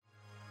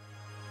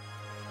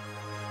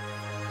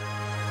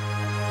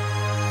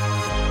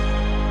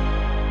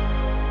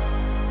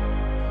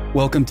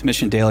Welcome to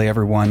Mission Daily,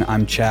 everyone.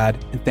 I'm Chad,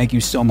 and thank you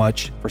so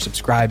much for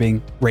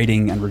subscribing,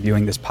 rating, and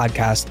reviewing this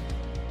podcast.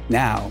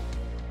 Now,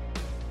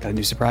 got a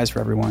new surprise for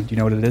everyone. Do you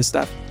know what it is,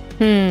 Steph?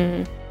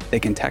 They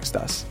can text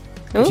us.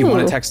 If you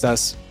want to text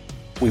us,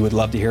 we would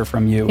love to hear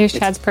from you. Here's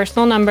Chad's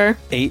personal number.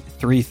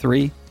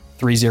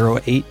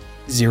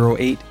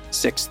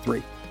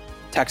 833-308-0863.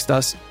 Text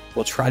us.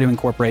 We'll try to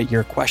incorporate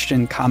your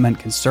question, comment,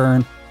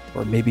 concern,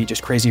 or maybe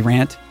just crazy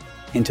rant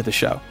into the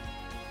show.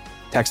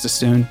 Text us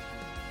soon.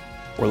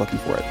 We're looking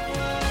for it.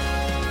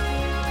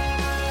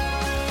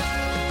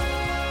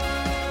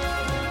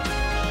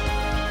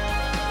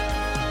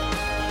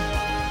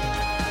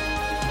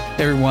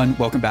 Hey everyone,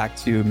 welcome back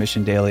to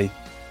Mission Daily.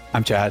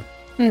 I'm Chad.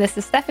 And this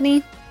is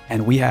Stephanie.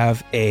 And we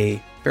have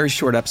a very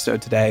short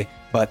episode today,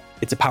 but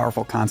it's a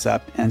powerful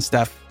concept. And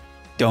Steph,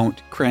 don't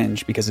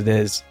cringe because it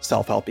is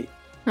self-helpy.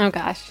 Oh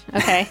gosh.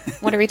 Okay.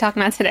 What are we talking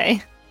about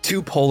today?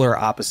 Two polar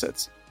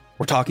opposites.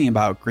 We're talking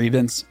about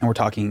grievance and we're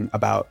talking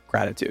about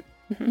gratitude.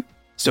 Mm-hmm.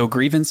 So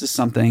grievance is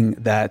something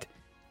that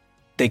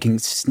they can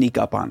sneak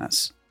up on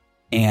us.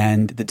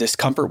 And the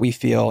discomfort we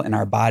feel in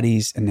our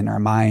bodies and in our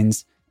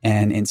minds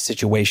and in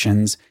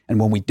situations, and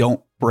when we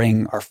don't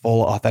bring our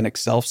full authentic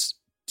selves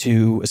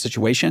to a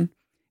situation,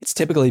 it's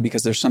typically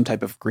because there's some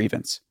type of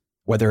grievance,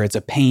 whether it's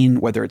a pain,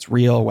 whether it's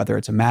real, whether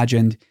it's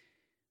imagined.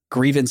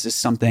 Grievance is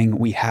something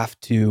we have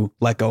to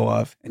let go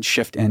of and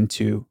shift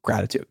into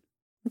gratitude.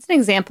 What's an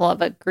example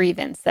of a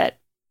grievance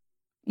that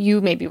you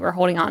maybe were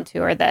holding on to,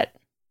 or that,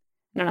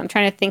 I don't know, I'm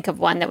trying to think of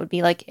one that would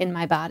be like in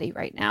my body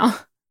right now.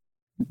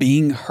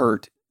 Being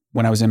hurt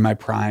when I was in my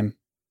prime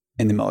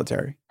in the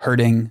military,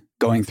 hurting,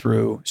 going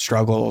through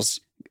struggles,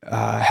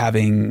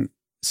 having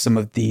some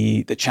of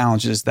the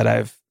challenges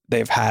that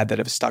they've had that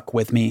have stuck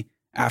with me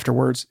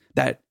afterwards.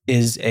 That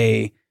is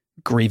a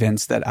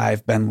grievance that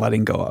I've been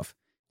letting go of.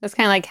 It's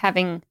kind of like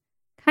having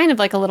kind of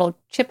like a little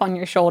chip on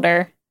your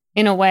shoulder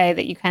in a way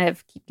that you kind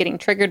of keep getting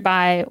triggered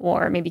by,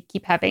 or maybe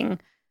keep having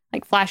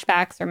like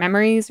flashbacks or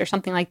memories or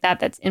something like that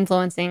that's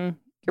influencing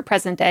your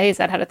present day. Is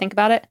that how to think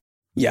about it?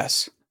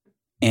 Yes.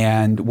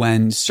 And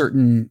when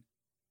certain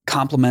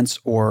compliments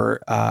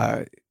or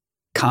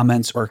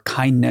comments or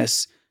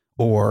kindness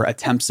or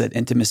attempts at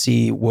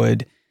intimacy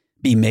would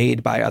be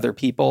made by other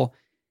people,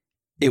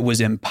 it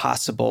was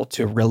impossible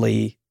to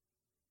really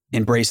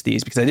embrace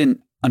these because I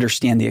didn't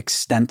understand the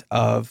extent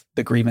of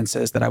the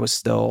grievances that I was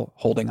still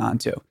holding on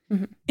to.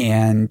 Mm-hmm.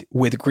 And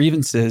with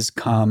grievances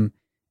come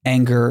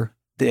anger,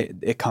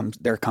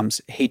 there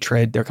comes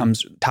hatred, there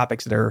comes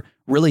topics that are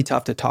really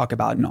tough to talk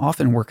about. And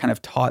often we're kind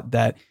of taught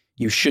that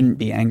you shouldn't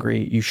be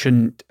angry, you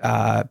shouldn't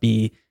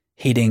be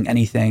hating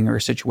anything or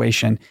a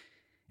situation.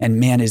 And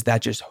man, is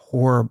that just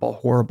horrible,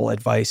 horrible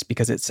advice,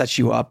 because it sets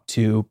you up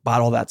to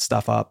bottle that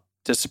stuff up,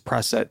 to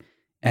suppress it,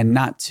 and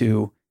not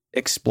to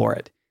explore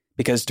it.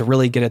 Because to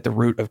really get at the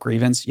root of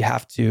grievance, you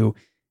have to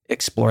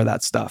explore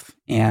that stuff.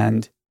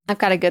 And I've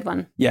got a good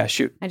one. Yeah,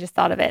 shoot. I just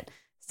thought of it.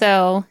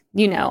 So,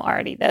 you know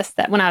already that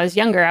when I was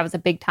younger, I was a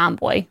big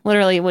tomboy.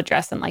 Literally would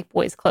dress in like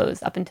boys'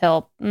 clothes up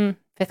until 5th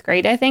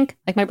grade, I think.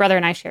 Like my brother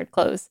and I shared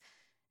clothes.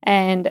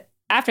 And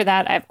after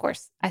that,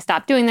 I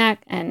stopped doing that.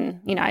 And,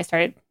 I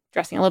started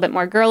dressing a little bit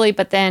more girly.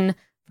 But then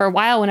for a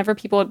while, whenever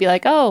people would be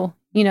like, oh,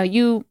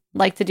 you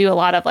like to do a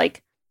lot of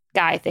like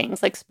guy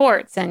things like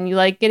sports and you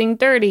like getting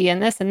dirty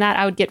and this and that,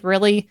 I would get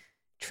really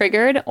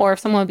triggered. Or if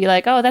someone would be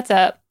like, oh, that's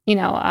a,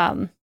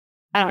 I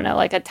don't know,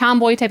 like a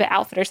tomboy type of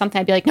outfit or something,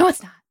 I'd be like, no,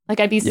 it's not. Like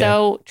I'd be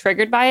so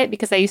triggered by it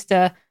because I used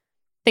to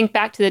think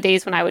back to the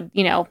days when I would,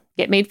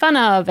 get made fun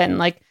of, and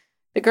like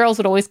the girls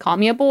would always call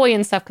me a boy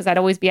and stuff because I'd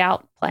always be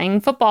out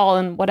playing football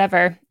and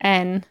whatever.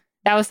 And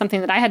that was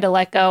something that I had to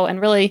let go and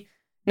really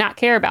not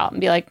care about and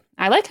be like,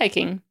 I like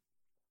hiking.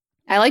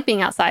 I like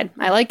being outside.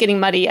 I like getting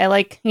muddy. I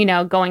like,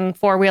 going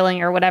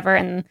four-wheeling or whatever.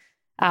 And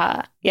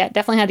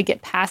definitely had to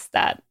get past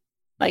that,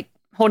 like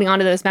holding on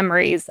to those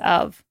memories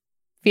of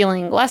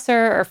feeling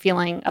lesser or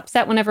feeling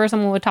upset whenever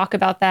someone would talk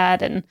about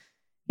that. And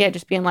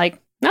just being like,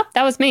 nope,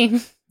 that was me.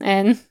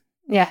 And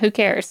who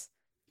cares?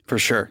 For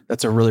sure.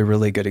 That's a really,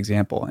 really good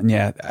example. And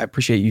I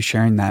appreciate you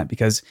sharing that,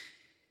 because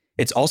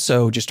it's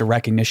also just a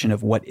recognition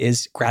of what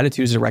is.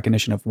 Gratitude is a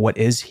recognition of what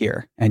is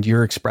here. And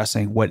you're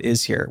expressing what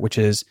is here, which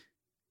is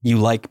you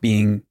like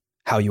being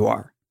how you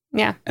are.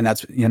 Yeah. And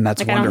that's like,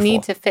 wonderful. I don't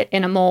need to fit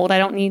in a mold. I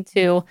don't need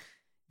to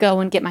go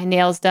and get my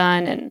nails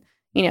done and,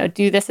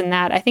 do this and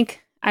that. I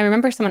think I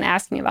remember someone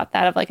asking me about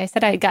that, of like, I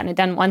said I had gotten it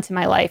done once in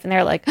my life, and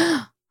they're like,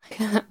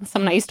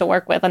 someone I used to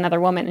work with,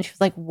 another woman, and she was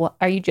like, what,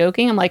 are you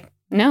joking? I'm like,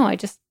 no, I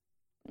just,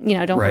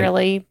 don't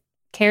really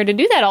care to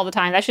do that all the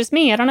time. That's just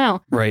me. I don't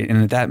know. Right.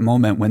 And at that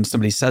moment, when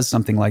somebody says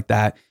something like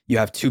that, you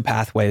have two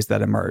pathways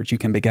that emerge. You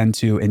can begin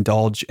to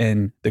indulge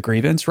in the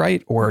grievance,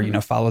 right? Or,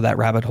 follow that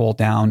rabbit hole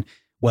down.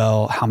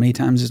 Well, how many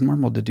times is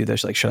normal to do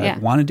this? Like, should I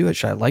want to do it?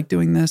 Should I like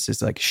doing this?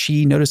 Is like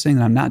she noticing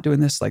that I'm not doing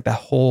this? Like that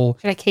whole...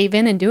 Should I cave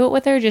in and do it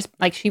with her? Just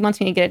like she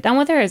wants me to get it done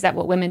with her? Is that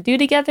what women do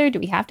together? Do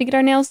we have to get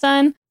our nails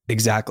done?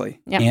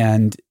 Exactly. Yep.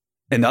 And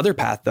another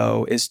path,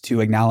 though, is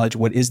to acknowledge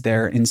what is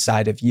there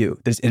inside of you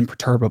that is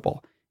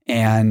imperturbable.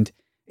 And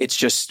it's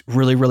just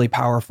really, really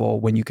powerful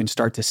when you can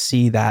start to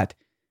see that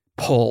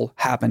pull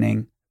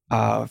happening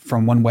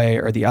from one way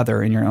or the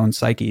other in your own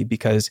psyche,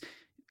 because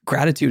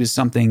gratitude is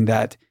something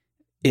that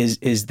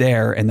is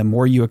there. And the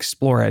more you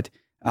explore it,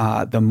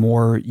 the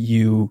more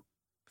you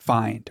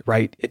find,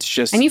 right? It's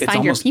just, and you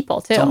find your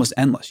people too. It's almost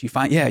endless. You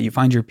find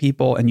your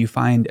people, and you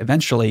find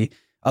eventually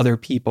other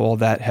people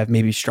that have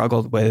maybe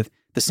struggled with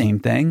the same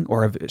thing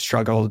or have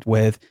struggled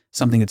with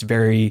something that's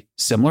very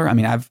similar. I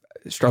mean, I've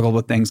struggled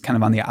with things kind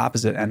of on the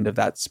opposite end of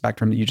that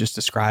spectrum that you just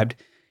described.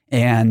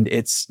 And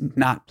it's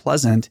not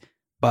pleasant,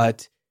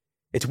 but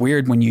it's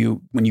weird when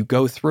you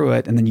go through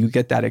it and then you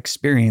get that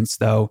experience,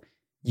 though,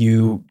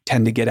 you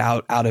tend to get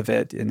out of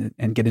it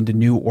and get into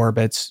new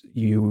orbits.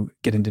 You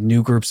get into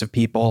new groups of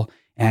people,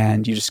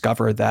 and you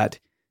discover that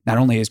not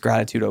only is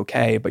gratitude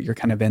okay, but you're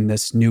kind of in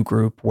this new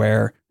group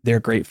where they're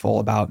grateful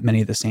about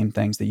many of the same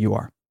things that you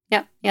are.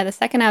 Yeah. The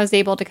second I was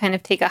able to kind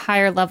of take a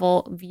higher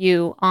level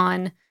view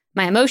on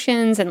my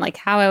emotions and like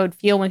how I would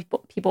feel when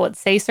people would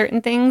say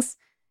certain things,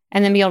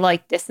 and then be able to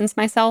like distance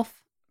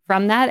myself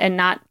from that and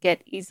not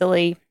get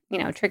easily,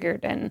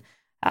 triggered and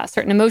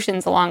certain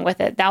emotions along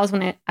with it. That was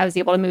when I was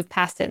able to move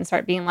past it and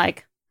start being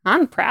like,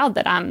 I'm proud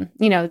that I'm,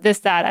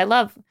 that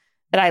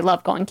I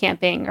love going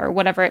camping or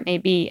whatever it may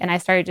be. And I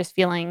started just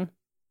feeling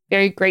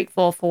very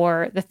grateful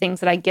for the things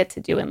that I get to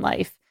do in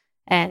life.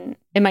 And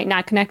it might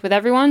not connect with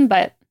everyone,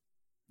 but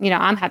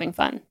I'm having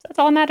fun. So that's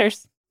all that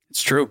matters.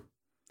 It's true.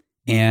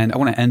 And I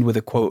want to end with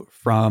a quote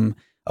from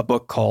a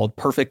book called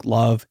Perfect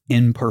Love,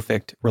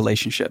 Imperfect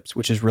Relationships,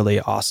 which is really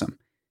awesome.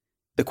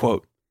 The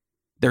quote,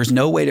 "There's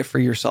no way to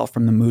free yourself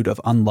from the mood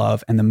of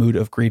unlove and the mood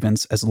of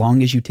grievance as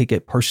long as you take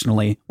it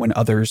personally when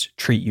others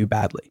treat you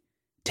badly.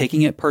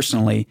 Taking it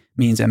personally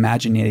means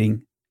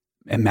imagining?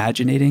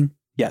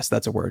 Yes,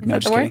 that's a word. Is no,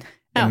 that just kidding.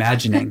 Oh.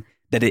 Imagining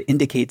that it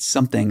indicates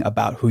something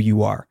about who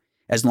you are.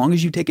 As long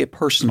as you take it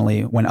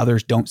personally when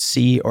others don't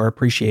see or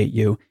appreciate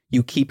you,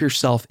 you keep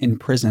yourself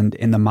imprisoned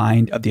in the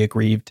mind of the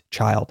aggrieved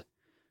child.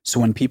 So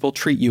when people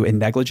treat you in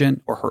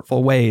negligent or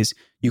hurtful ways,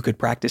 you could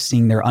practice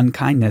seeing their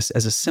unkindness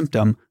as a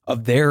symptom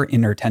of their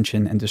inner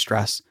tension and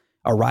distress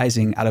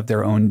arising out of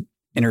their own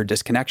inner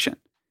disconnection."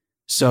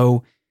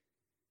 So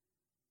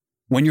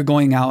when you're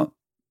going out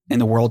in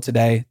the world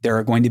today, there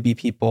are going to be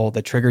people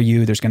that trigger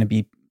you. There's going to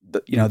be,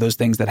 those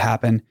things that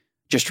happen.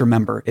 Just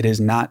remember, it is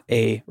not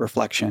a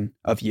reflection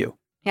of you.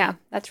 Yeah,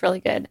 that's really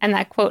good. And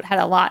that quote had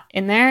a lot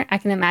in there. I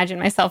can imagine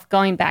myself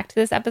going back to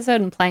this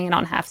episode and playing it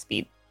on half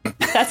speed.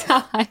 That's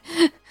how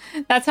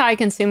I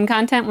consume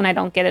content. When I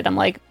don't get it, I'm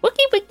like,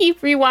 wiki,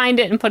 rewind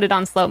it and put it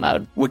on slow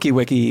mode.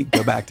 Wiki,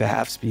 go back to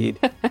half speed.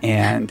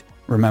 And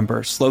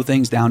remember, slow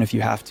things down if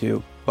you have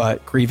to.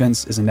 But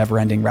grievance is a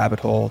never-ending rabbit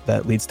hole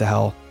that leads to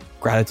hell.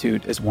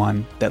 Gratitude is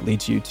one that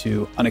leads you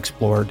to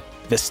unexplored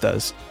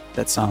vistas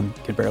that some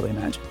could barely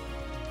imagine.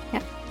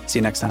 Yeah. See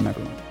you next time,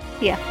 everyone.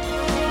 Yeah.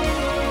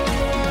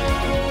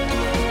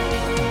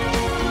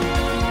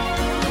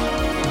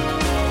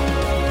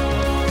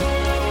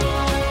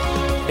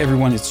 Hey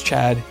everyone, it's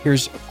Chad.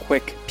 Here's a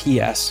quick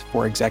PS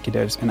for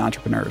executives and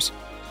entrepreneurs.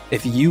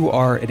 If you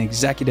are an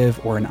executive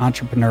or an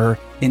entrepreneur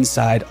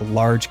inside a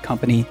large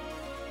company,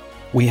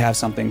 we have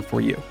something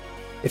for you.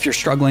 If you're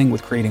struggling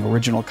with creating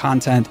original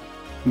content,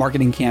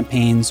 marketing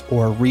campaigns,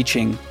 or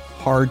reaching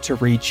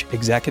hard-to-reach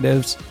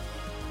executives,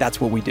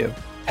 that's what we do.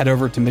 Head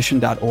over to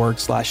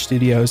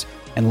mission.org/studios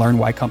and learn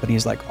why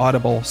companies like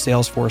Audible,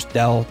 Salesforce,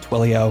 Dell,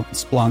 Twilio, and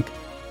Splunk,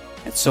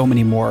 and so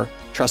many more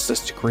trust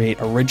us to create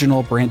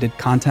original branded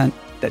content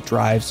that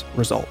drives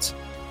results.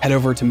 Head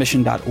over to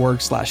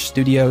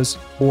mission.org/studios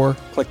or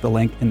click the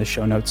link in the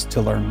show notes to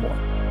learn more.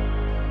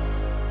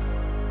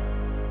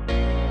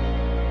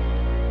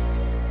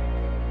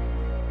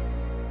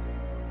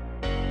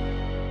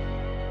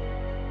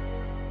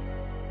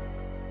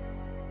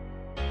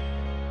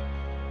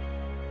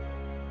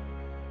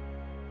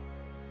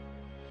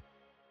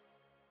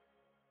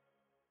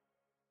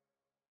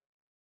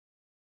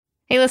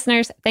 Hey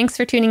listeners, thanks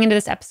for tuning into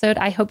this episode.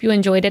 I hope you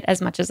enjoyed it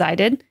as much as I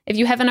did. If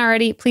you haven't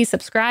already, please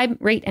subscribe,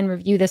 rate, and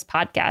review this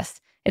podcast.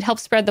 It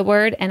helps spread the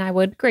word, and I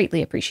would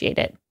greatly appreciate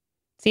it.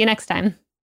 See you next time.